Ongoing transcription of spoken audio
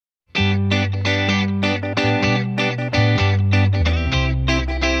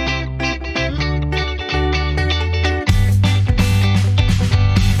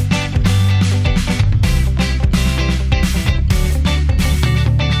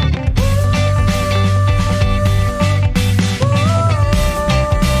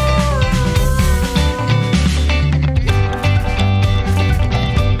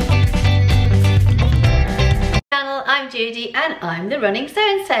and I'm the running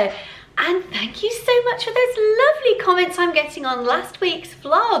so-and-so. And thank you so much for those lovely comments I'm getting on last week's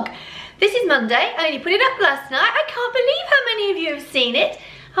vlog. This is Monday, I only put it up last night. I can't believe how many of you have seen it.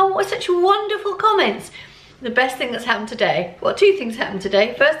 Oh, such wonderful comments. The best thing that's happened today, well, two things happened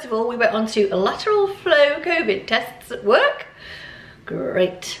today. First of all, we went on to lateral flow COVID tests at work.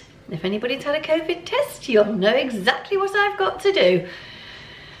 Great. If anybody's had a COVID test, you'll know exactly what I've got to do.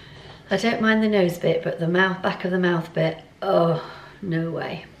 I don't mind the nose bit, but the mouth, back of the mouth bit, oh, no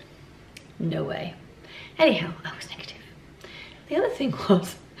way. No way. Anyhow, I was negative. The other thing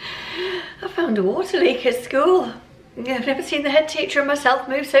was, I found a water leak at school. Yeah, I've never seen the head teacher and myself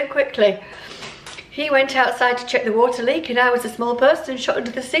move so quickly. He went outside to check the water leak and I was a small person shot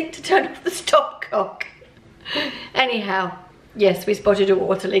into the sink to turn off the stopcock. Anyhow, yes, we spotted a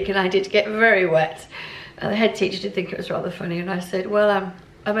water leak and I did get very wet. The head teacher did think it was rather funny and I said, well,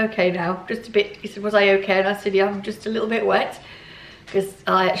 I'm okay now, just a bit. He said, was I okay? And I said, yeah, I'm just a little bit wet. Because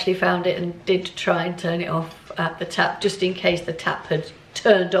I actually found it and did try and turn it off at the tap, just in case the tap had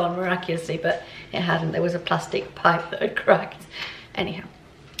turned on miraculously, but it hadn't. There was a plastic pipe that had cracked. Anyhow,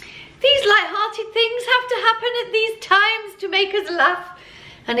 these light-hearted things have to happen at these times to make us laugh.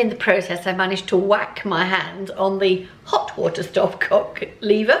 And in the process, I managed to whack my hand on the hot water stopcock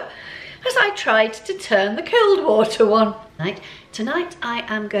lever as I tried to turn the cold water one. Tonight I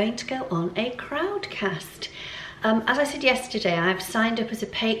am going to go on a crowdcast. As I said yesterday, I've signed up as a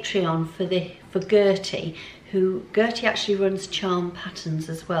Patreon for Gertie, Gertie actually runs Charm Patterns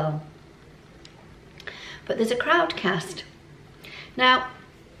as well. But there's a crowdcast. Now,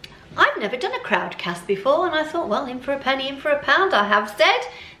 I've never done a crowdcast before, and I thought, well, in for a penny, in for a pound. I have said,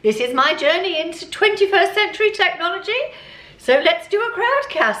 this is my journey into 21st century technology, so let's do a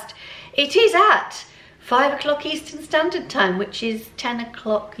crowdcast. It is at 5 o'clock Eastern Standard Time, which is 10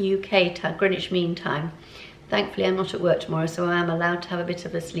 o'clock UK time, Greenwich Mean Time. Thankfully, I'm not at work tomorrow, so I am allowed to have a bit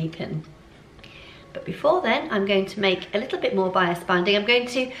of a sleep in. But before then, I'm going to make a little bit more bias binding. I'm going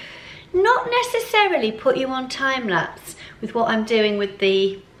to not necessarily put you on time lapse with what I'm doing with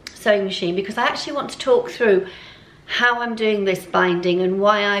the sewing machine, because I actually want to talk through how I'm doing this binding and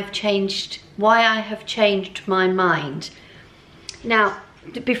why I have changed my mind. Now,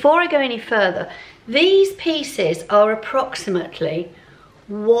 before I go any further, these pieces are approximately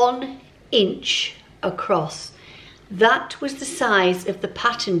 1 inch across. That was the size of the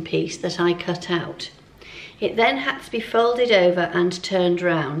pattern piece that I cut out. It then had to be folded over and turned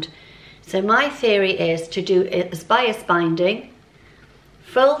round. So my theory is to do it as bias binding,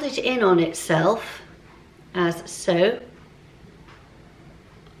 fold it in on itself as so,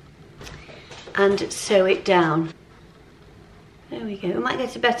 and sew it down. There we go, we might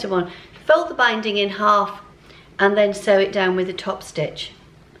get a better one. Fold the binding in half and then sew it down with a top stitch.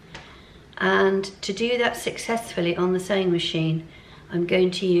 And to do that successfully on the sewing machine, I'm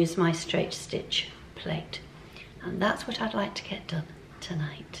going to use my straight stitch plate. And that's what I'd like to get done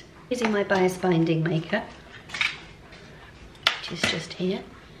tonight. Using my bias binding maker, which is just here.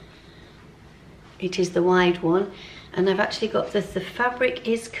 It is the wide one, and I've actually got the fabric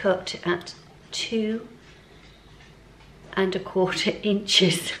is cut at 2 1/4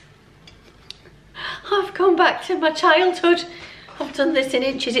 inches. I've gone back to my childhood. I've done this in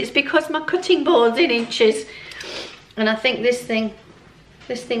inches. It's because my cutting board's in inches, and I think this thing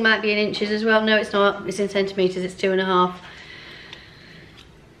might be in inches as well. No, it's not. It's in centimeters. It's 2.5.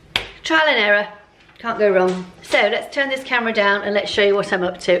 Trial and error. Can't go wrong. So let's turn this camera down and let's show you what I'm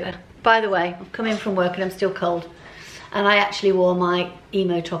up to. By the way, I've come in from work and I'm still cold, and I actually wore my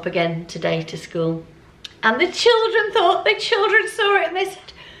emo top again today to school. And the children saw it and they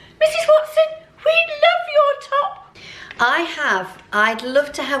said, Mrs. Watson, we love your top. I'd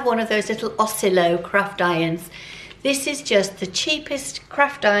love to have one of those little Oscillo craft irons. This is just the cheapest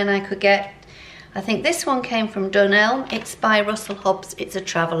craft iron I could get. I think this one came from Dunelm. It's by Russell Hobbs. It's a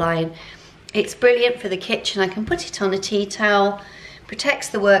travel iron. It's brilliant for the kitchen. I can put it on a tea towel, protects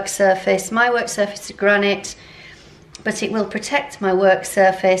the work surface. My work surface is granite, but it will protect my work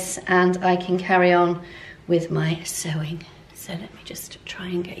surface and I can carry on with my sewing. So let me just try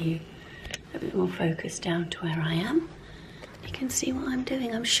and get you a bit more focused down to where I am. You can see what I'm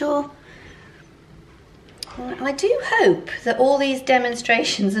doing, I'm sure. Well, I do hope that all these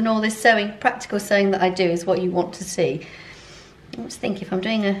demonstrations and all this sewing, practical sewing that I do is what you want to see. Let's think, if I'm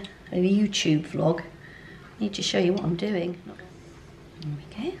doing a YouTube vlog, I need to show you what I'm doing. There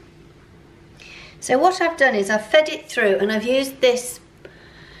we go. So what I've done is I've fed it through and I've used this.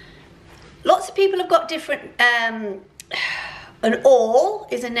 Lots of people have got different, an awl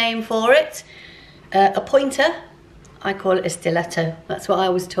is a name for it, a pointer. I call it a stiletto. That's what I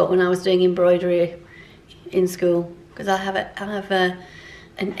was taught when I was doing embroidery in school. because I have an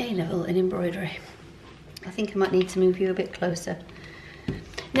A-level in embroidery. I think I might need to move you a bit closer.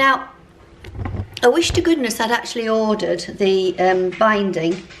 Now, I wish to goodness I'd actually ordered the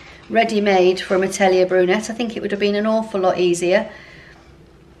binding ready-made from Atelier Brunette. I think it would have been an awful lot easier.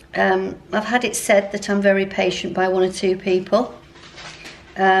 I've had it said that I'm very patient by one or two people.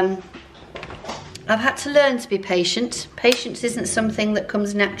 I've had to learn to be patient. Patience isn't something that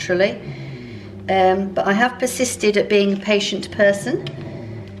comes naturally, but I have persisted at being a patient person.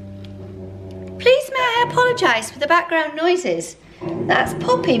 Please may I apologise for the background noises. That's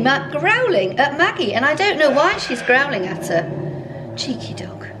Poppy growling at Maggie, and I don't know why she's growling at her. Cheeky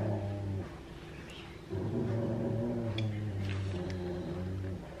dog.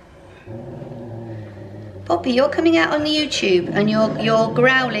 Poppy, you're coming out on YouTube and you're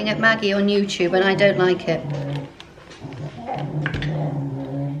growling at Maggie on YouTube, and I don't like it.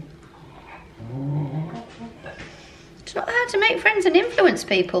 It's not how to make friends and influence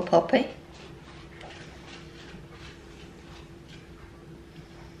people, Poppy.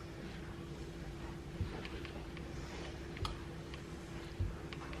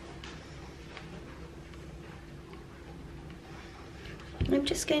 I'm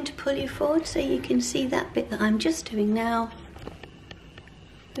just going to pull you forward so you can see that bit that I'm just doing now.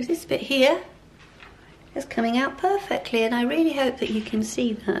 There's this bit here. It's coming out perfectly, and I really hope that you can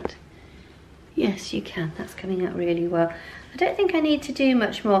see that. Yes, you can. That's coming out really well. I don't think I need to do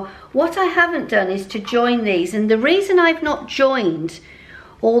much more. What I haven't done is to join these, and the reason I've not joined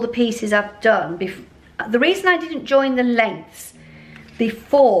all the pieces I've done, the reason I didn't join the lengths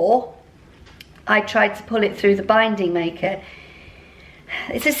before I tried to pull it through the binding maker,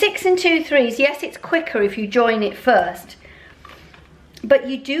 it's a 6 2/3. Yes, it's quicker if you join it first, but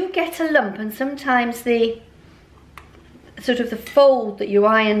you do get a lump, and sometimes the sort of the fold that you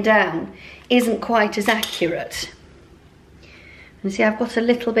iron down isn't quite as accurate. And see, I've got a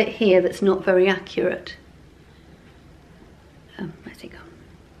little bit here that's not very accurate. Where's it gone?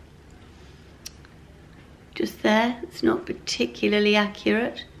 Just there, it's not particularly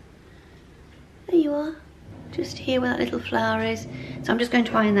accurate. There you are. Just here where that little flower is. So I'm just going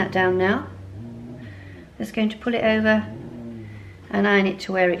to iron that down now. Just going to pull it over and iron it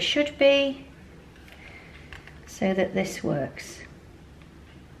to where it should be so that this works.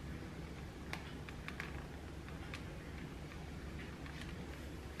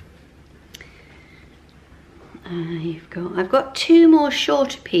 I've got 2 more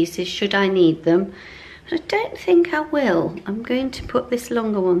shorter pieces should I need them, but I don't think I will. I'm going to put this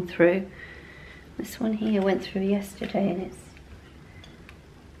longer one through. This one here went through yesterday, and it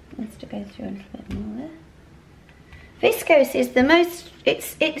wants to go through a little bit more there. Viscose is the most,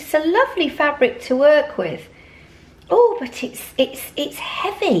 it's a lovely fabric to work with. Oh, but it's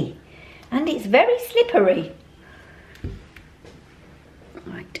heavy and it's very slippery.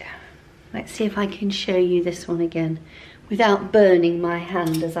 Right, let's see if I can show you this one again without burning my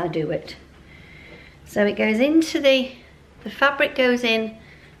hand as I do it. So it goes into the fabric goes in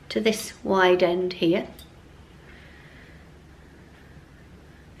to this wide end here.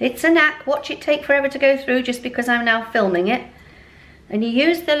 It's a knack, watch it take forever to go through just because I'm now filming it. And you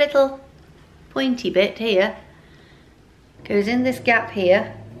use the little pointy bit here, goes in this gap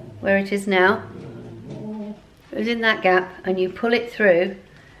here, where it is now, goes in that gap, and you pull it through,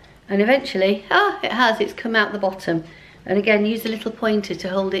 and eventually, it's come out the bottom. And again, use the little pointer to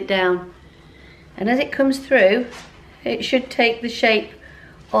hold it down. And as it comes through, it should take the shape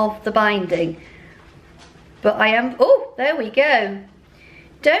of the binding. But oh, there we go.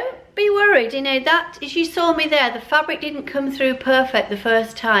 Don't be worried, you know, that, as you saw me there, the fabric didn't come through perfect the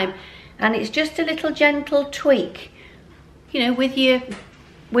first time, and it's just a little gentle tweak, you know, with your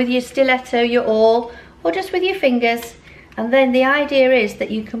stiletto, your awl, or just with your fingers. And then the idea is that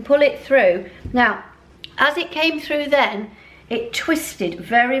you can pull it through. Now, as it came through then, it twisted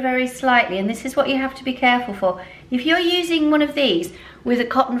very, very slightly, and this is what you have to be careful for. If you're using one of these with a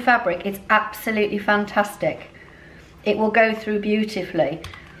cotton fabric, it's absolutely fantastic. It will go through beautifully.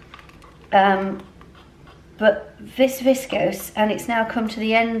 But this viscose, and it's now come to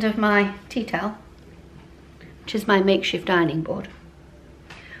the end of my tea towel, which is my makeshift ironing board.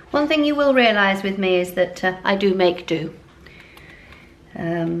 One thing you will realise with me is that I do make do.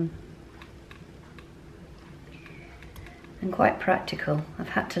 And quite practical. I've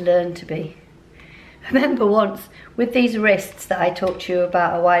had to learn to be. I remember once with these wrists that I talked to you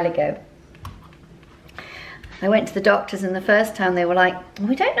about a while ago, I went to the doctors, and the first time they were like,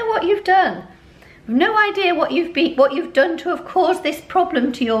 we don't know what you've done. We've no idea what you've done to have caused this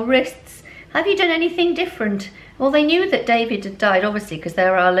problem to your wrists. Have you done anything different? Well, they knew that David had died, obviously, because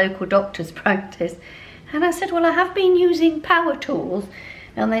they're our local doctor's practice. And I said, well, I have been using power tools.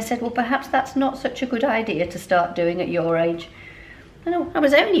 And they said, well, perhaps that's not such a good idea to start doing at your age. I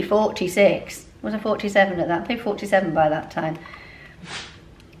was only 46. Was I 47 at that? Maybe 47 by that time.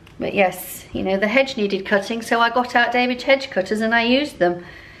 But yes, you know, the hedge needed cutting, so I got out David's hedge cutters and I used them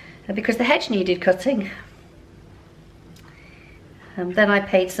because the hedge needed cutting. Then I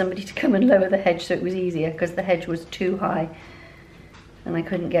paid somebody to come and lower the hedge so it was easier because the hedge was too high and I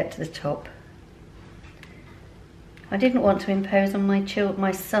couldn't get to the top. I didn't want to impose on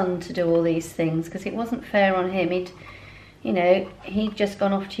my son to do all these things because it wasn't fair on him. He'd just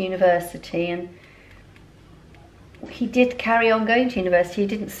gone off to university and he did carry on going to university. He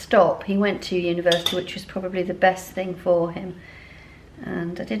didn't stop. He went to university, which was probably the best thing for him.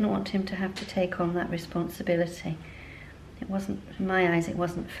 And I didn't want him to have to take on that responsibility. It wasn't, in my eyes, it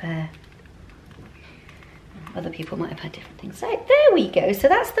wasn't fair. Other people might have had different things. So there we go. So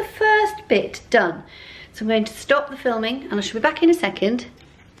that's the first bit done. So I'm going to stop the filming and I shall be back in a second.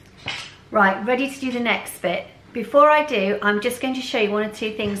 Right, ready to do the next bit. Before I do, I'm just going to show you one or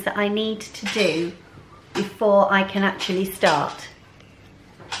two things that I need to do before I can actually start.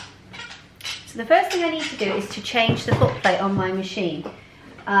 So the first thing I need to do is to change the foot plate on my machine.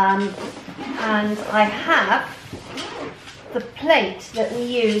 And I have the plate that we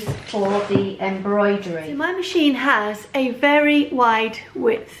use for the embroidery. So my machine has a very wide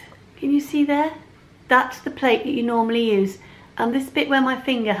width. Can you see there? That's the plate that you normally use. And this bit where my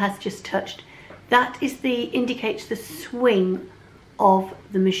finger has just touched, that is indicates the swing of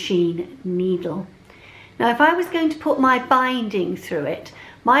the machine needle. Now if I was going to put my binding through it,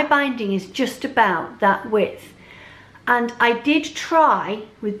 my binding is just about that width. And I did try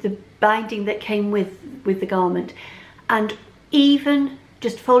with the binding that came with the garment, and even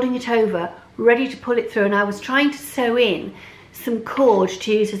just folding it over, ready to pull it through, and I was trying to sew in some cord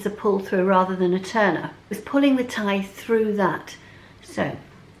to use as a pull through rather than a turner. I was pulling the tie through that. So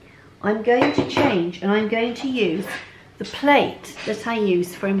I'm going to change and I'm going to use the plate that I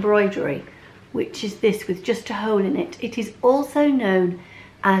use for embroidery, which is this with just a hole in it. It is also known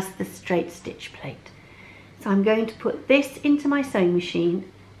as the straight stitch plate. So I'm going to put this into my sewing machine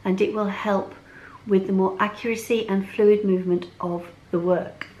and it will help with the more accuracy and fluid movement of the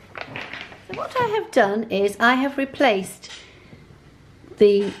work. So what I have done is I have replaced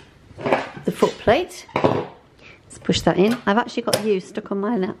the foot plate. Let's push that in. I've actually got you stuck on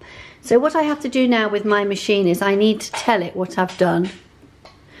my lap. So what I have to do now with my machine is I need to tell it what I've done.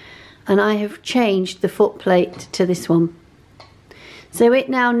 And I have changed the foot plate to this one. So it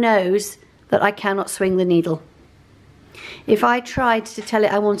now knows that I cannot swing the needle. If I tried to tell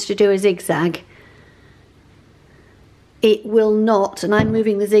it I wanted to do a zigzag, it will not, and I'm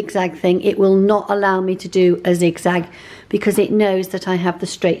moving the zigzag thing, it will not allow me to do a zigzag because it knows that I have the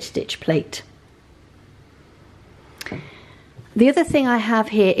straight stitch plate. The other thing I have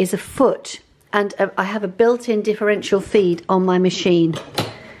here is a foot, and I have a built-in differential feed on my machine.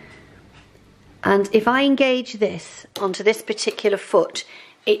 And if I engage this onto this particular foot,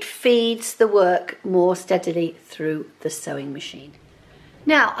 it feeds the work more steadily through the sewing machine.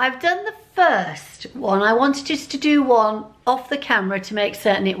 Now, I've done the first one. I wanted just to do one off the camera to make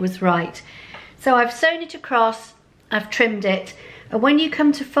certain it was right. So I've sewn it across, I've trimmed it, and when you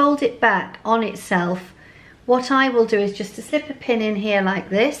come to fold it back on itself, what I will do is just to slip a pin in here like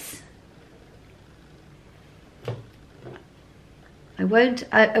this. I won't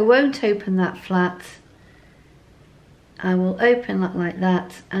open that flat. I will open that like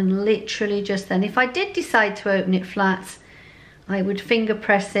that, and literally just then, if I did decide to open it flat, I would finger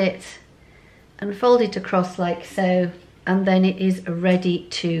press it and fold it across like so, and then it is ready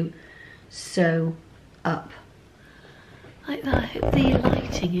to sew up. Like that. I hope the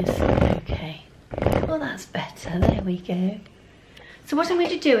lighting is okay. Oh, that's better. There we go. So what I'm going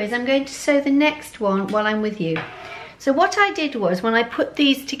to do is I'm going to sew the next one while I'm with you. So what I did was, when I put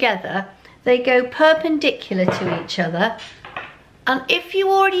these together, they go perpendicular to each other. And if you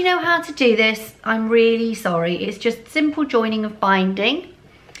already know how to do this, I'm really sorry. It's just simple joining of binding.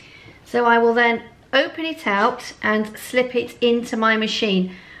 So I will then open it out and slip it into my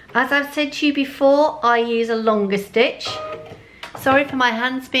machine. As I've said to you before, I use a longer stitch. Sorry for my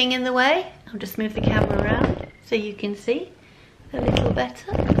hands being in the way. I'll just move the camera around so you can see a little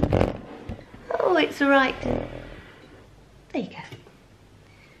better. Oh, it's all right. There you go.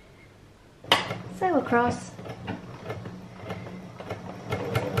 Sew across.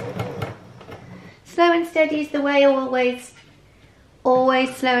 Slow and steady is the way always.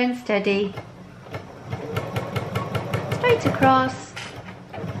 Always slow and steady. Straight across.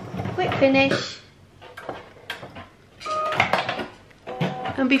 Quick finish.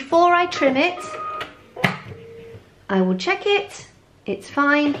 And before I trim it, I will check it. It's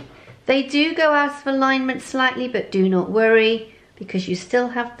fine. They do go out of alignment slightly, but do not worry, because you still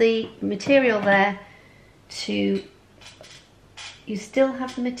have the material there to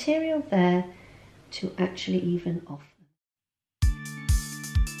actually even off.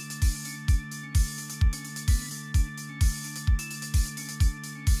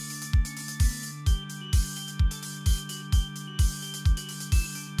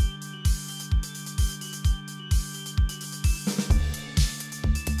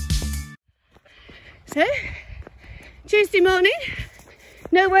 So, Tuesday morning,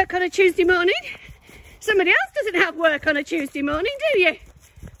 no work on a Tuesday morning. Somebody else doesn't have work on a Tuesday morning, do you?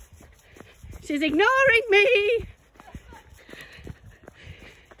 She's ignoring me.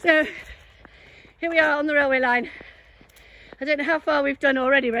 So, here we are on the railway line. I don't know how far we've done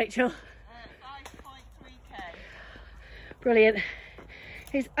already, Rachel. 5.3k. Brilliant.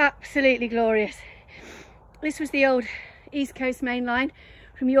 It's absolutely glorious. This was the old East Coast main line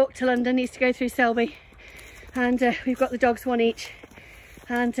from York to London. Used to go through Selby, and we've got the dogs one each,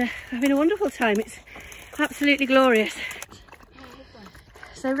 and having a wonderful time. It's absolutely glorious.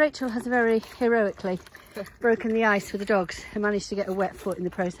 So Rachel has very heroically broken the ice with the dogs and managed to get a wet foot in the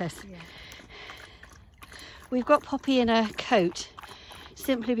process. Yeah. We've got Poppy in a coat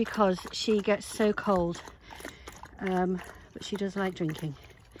simply because she gets so cold, but she does like drinking,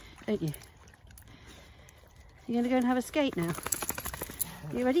 don't you? You're going to go and have a skate now?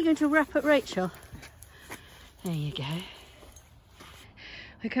 You ready? Going to wrap up Rachel? There you go.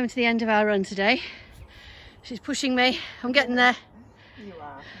 We're coming to the end of our run today. She's pushing me. I'm getting there. You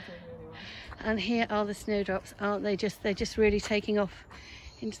are. You're doing really well. And here are the snowdrops, aren't they? They're just really taking off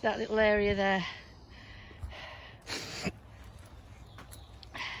into that little area there.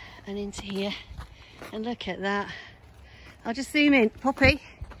 And into here. And look at that. I'll just zoom in. Poppy,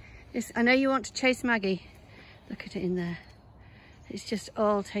 I know you want to chase Maggie. Look at it in there. It's just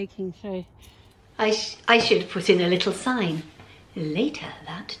all taking through. I should put in a little sign. Later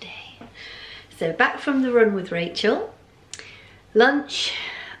that day. So back from the run with Rachel. Lunch.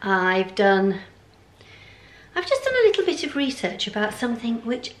 I've just done a little bit of research about something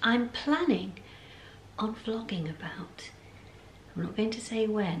which I'm planning on vlogging about. I'm not going to say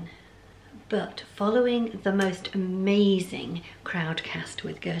when, but following the most amazing crowdcast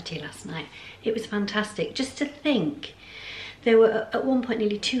with Gertie last night, it was fantastic. Just to think, there were at one point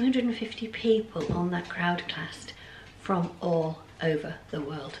nearly 250 people on that crowdcast from all over the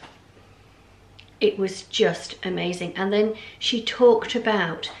world. It was just amazing. And then she talked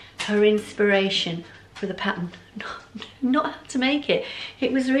about her inspiration for the pattern, not how to make it.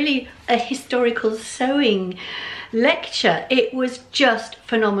 It was really a historical sewing lecture. It was just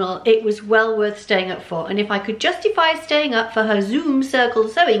phenomenal. It was well worth staying up for. And if I could justify staying up for her Zoom circle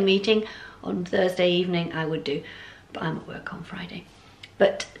sewing meeting on Thursday evening, I would do. But I'm at work on Friday.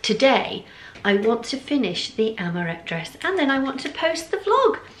 But today I want to finish the Amourette dress, and then I want to post the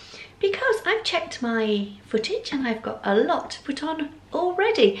vlog, because I've checked my footage and I've got a lot to put on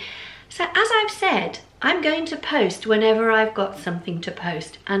already. So as I've said, I'm going to post whenever I've got something to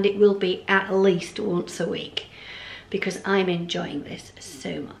post, and it will be at least once a week, because I'm enjoying this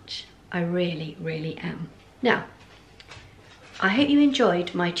so much. I really, really am. Now, I hope you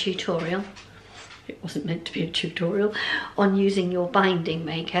enjoyed my tutorial. It wasn't meant to be a tutorial on using your binding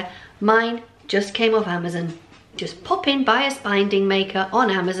maker. Mine just came off Amazon. Just pop in, buy a binding maker on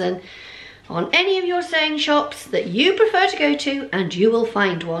Amazon, on any of your sewing shops that you prefer to go to, and you will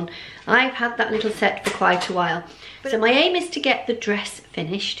find one. I've had that little set for quite a while. So my aim is to get the dress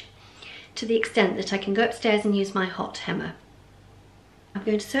finished to the extent that I can go upstairs and use my hot hemmer. I'm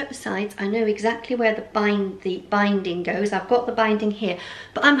going to sew the sides. I know exactly where the binding goes. I've got the binding here,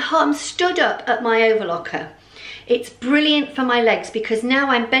 but I'm stood up at my overlocker. It's brilliant for my legs because now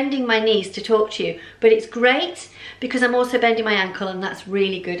I'm bending my knees to talk to you, but it's great because I'm also bending my ankle, and that's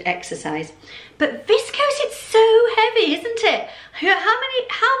really good exercise. But viscose, it's so heavy, isn't it? How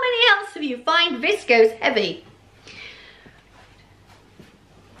many else of you find viscose heavy?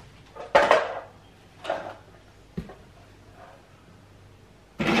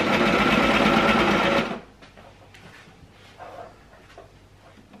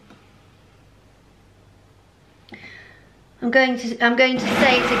 I'm going to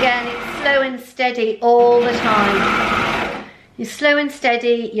say it again, it's slow and steady all the time. You're slow and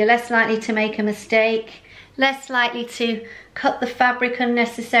steady, you're less likely to make a mistake, less likely to cut the fabric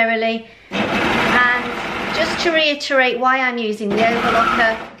unnecessarily. And just to reiterate why I'm using the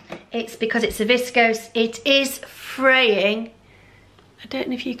overlocker, it's because it's a viscose. It is fraying. I don't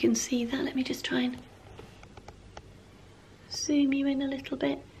know if you can see that. Let me just try and zoom you in a little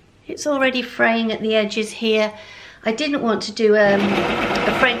bit. It's already fraying at the edges here. I didn't want to do a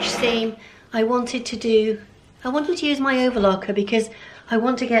French seam. I wanted to use my overlocker because I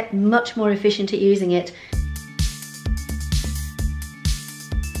want to get much more efficient at using it.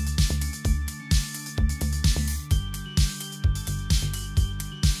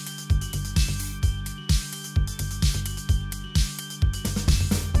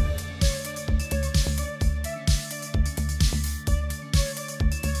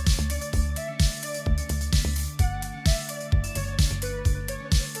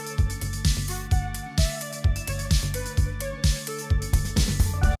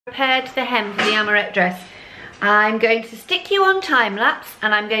 Prepared the hem for the Amourette dress. I'm going to stick you on time lapse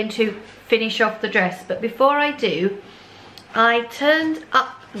and I'm going to finish off the dress, but before I do, I turned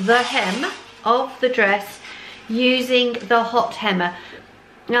up the hem of the dress using the hot hemmer.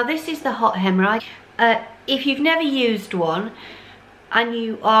 Now this is the hot hemmer. If you've never used one and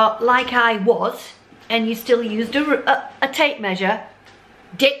you are like I was and you still used a tape measure,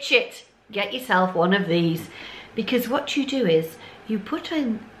 ditch it. Get yourself one of these, because what you do is you put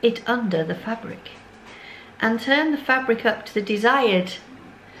it under the fabric and turn the fabric up to the desired.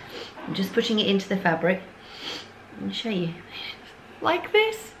 I'm just putting it into the fabric. Let me show you. Like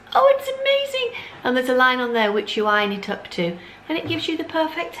this. Oh, it's amazing. And there's a line on there which you iron it up to and it gives you the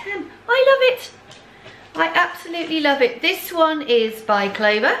perfect hem. I love it. I absolutely love it. This one is by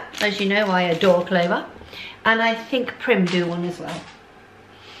Clover. As you know, I adore Clover. And I think Prim do one as well.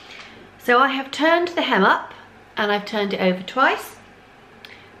 So I have turned the hem up and I've turned it over twice.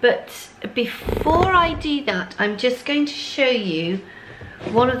 But before I do that, I'm just going to show you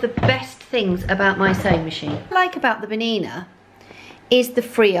one of the best things about my sewing machine. What I like about the Bernina is the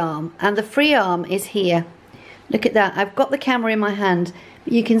free arm, and the free arm is here. Look at that, I've got the camera in my hand,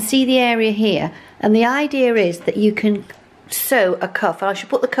 but you can see the area here, and the idea is that you can sew a cuff. I should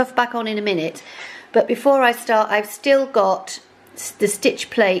put the cuff back on in a minute, but before I start, I've still got the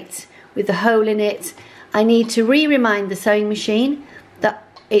stitch plate with the hole in it. I need to remind the sewing machine that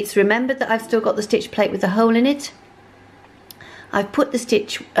it's remembered that I've still got the stitch plate with the hole in it. I've put the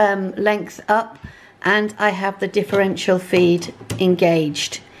stitch length up and I have the differential feed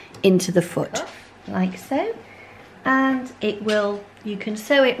engaged into the foot, like so. And it will, you can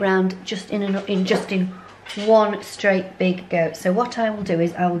sew it round just in one straight big go. So what I will do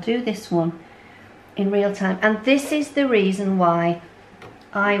is I will do this one in real time, and this is the reason why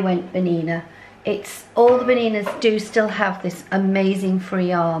I went Bernina. It's all the Berninas do still have this amazing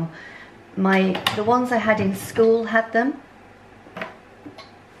free arm. The ones I had in school had them,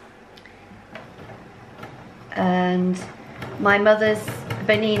 and my mother's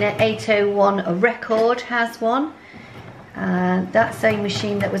Bernina 801 record has one. That sewing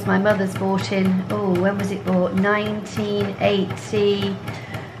machine that was my mother's bought in, oh, when was it bought? 1980,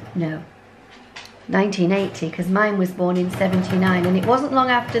 no, 1980, because mine was born in 79, and it wasn't long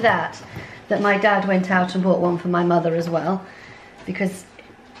after that my dad went out and bought one for my mother as well, because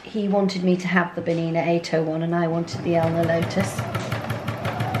he wanted me to have the Bernina 801 and I wanted the Elna Lotus.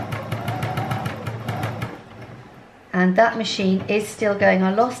 And that machine is still going.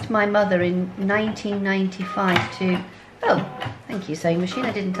 I lost my mother in 1995 to, oh, thank you sewing machine,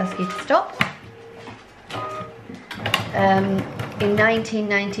 I didn't ask you to stop. In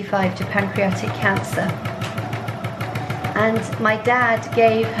 1995 to pancreatic cancer. And my dad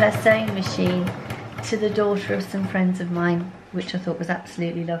gave her sewing machine to the daughter of some friends of mine, which I thought was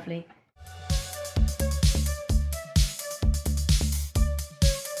absolutely lovely.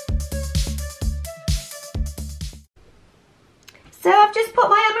 So I've just put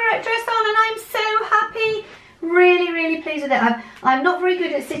my Amourette dress on and I'm so happy. Really, really pleased with it. I'm not very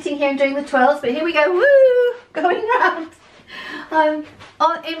good at sitting here and doing the twirls, but here we go, woo, going round.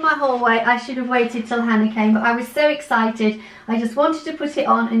 In my hallway. I should have waited till Hannah came, but I was so excited. I just wanted to put it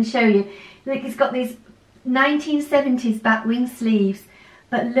on and show you. Look, it's got these 1970s back wing sleeves,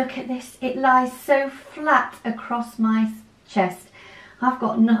 but look at this. It lies so flat across my chest. I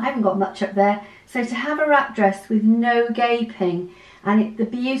haven't got much up there. So to have a wrap dress with no gaping, and the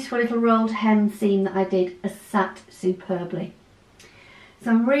beautiful little rolled hem seam that I did has sat superbly.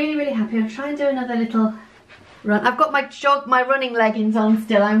 So I'm really, really happy. I'll try and do another little run. I've got my running leggings on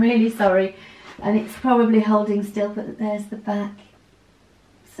still, I'm really sorry, and it's probably holding still, but there's the back.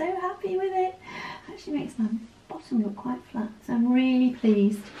 So happy with it. Actually makes my bottom look quite flat, so I'm really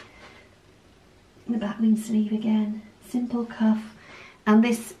pleased. The back wing sleeve again, simple cuff, and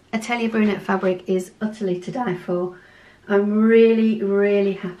this Atelier Brunette fabric is utterly to die for. I'm really,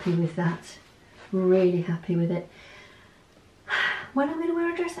 really happy with that. Really happy with it. When I'm going to wear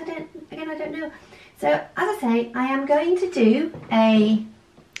a dress, I don't know. So, as I say, I am going to do a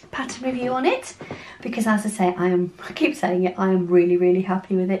pattern review on it, because as I say, I keep saying it, I am really, really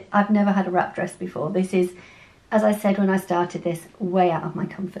happy with it. I've never had a wrap dress before. This is, as I said when I started this, way out of my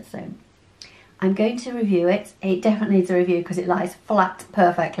comfort zone. I'm going to review it. It definitely needs a review because it lies flat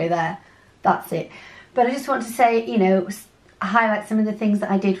perfectly there. That's it. But I just want to say, you know, highlight some of the things that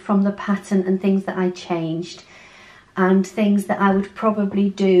I did from the pattern and things that I changed and things that I would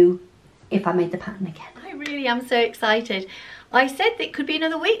probably do if I made the pattern again. I really am so excited. I said that it could be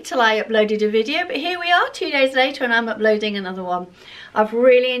another week till I uploaded a video, but here we are 2 days later and I'm uploading another one. I've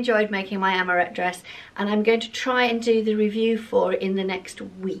really enjoyed making my Amourette dress and I'm going to try and do the review for it in the next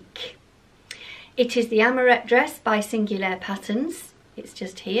week. It is the Amourette Dress by Singuliere Patterns. It's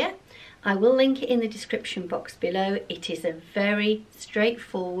just here. I will link it in the description box below. It is a very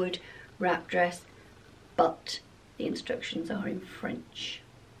straightforward wrap dress, but the instructions are in French.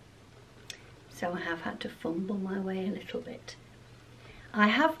 So I have had to fumble my way a little bit. I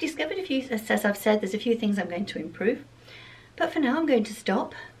have discovered a few, as I've said, there's a few things I'm going to improve. But for now I'm going to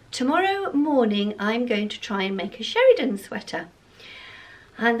stop. Tomorrow morning I'm going to try and make a Sheridan sweater.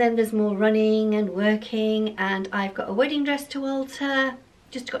 And then there's more running and working, and I've got a wedding dress to alter.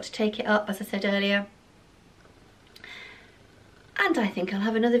 Just got to take it up, as I said earlier. And I think I'll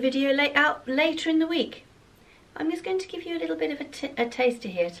have another video out later in the week. I'm just going to give you a little bit of a taster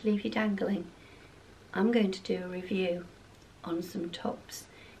here to leave you dangling. I'm going to do a review on some tops.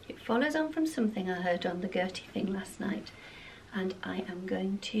 It follows on from something I heard on the Gertie thing last night. And I am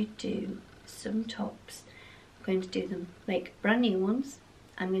going to do some tops. I'm going to do them, make brand new ones.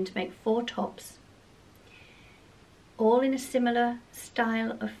 I'm going to make 4 tops, all in a similar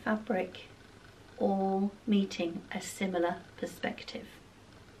style of fabric, all meeting a similar perspective.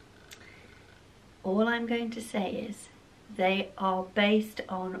 All I'm going to say is they are based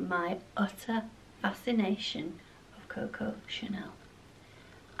on my utter fascination of Coco Chanel.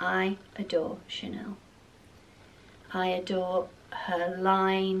 I adore Chanel. I adore her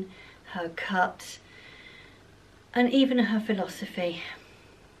line, her cut, and even her philosophy.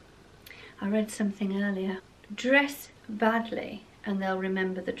 I read something earlier. Dress badly and they'll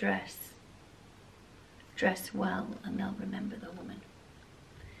remember the dress. Dress well and they'll remember the woman.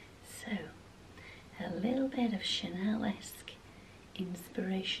 So, a little bit of Chanel-esque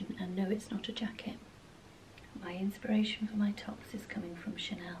inspiration. And no, it's not a jacket. My inspiration for my tops is coming from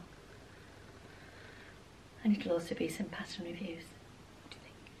Chanel. And it'll also be some pattern reviews. What do you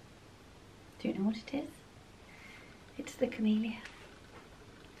think? Do you know what it is? It's the camellia.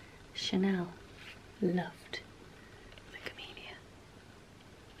 Chanel loved the camellia.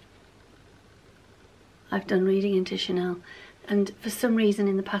 I've done reading into Chanel, and for some reason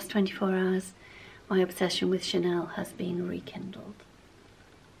in the past 24 hours my obsession with Chanel has been rekindled.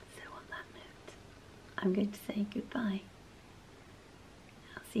 So on that note, I'm going to say goodbye.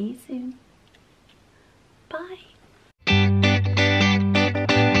 I'll see you soon. Bye.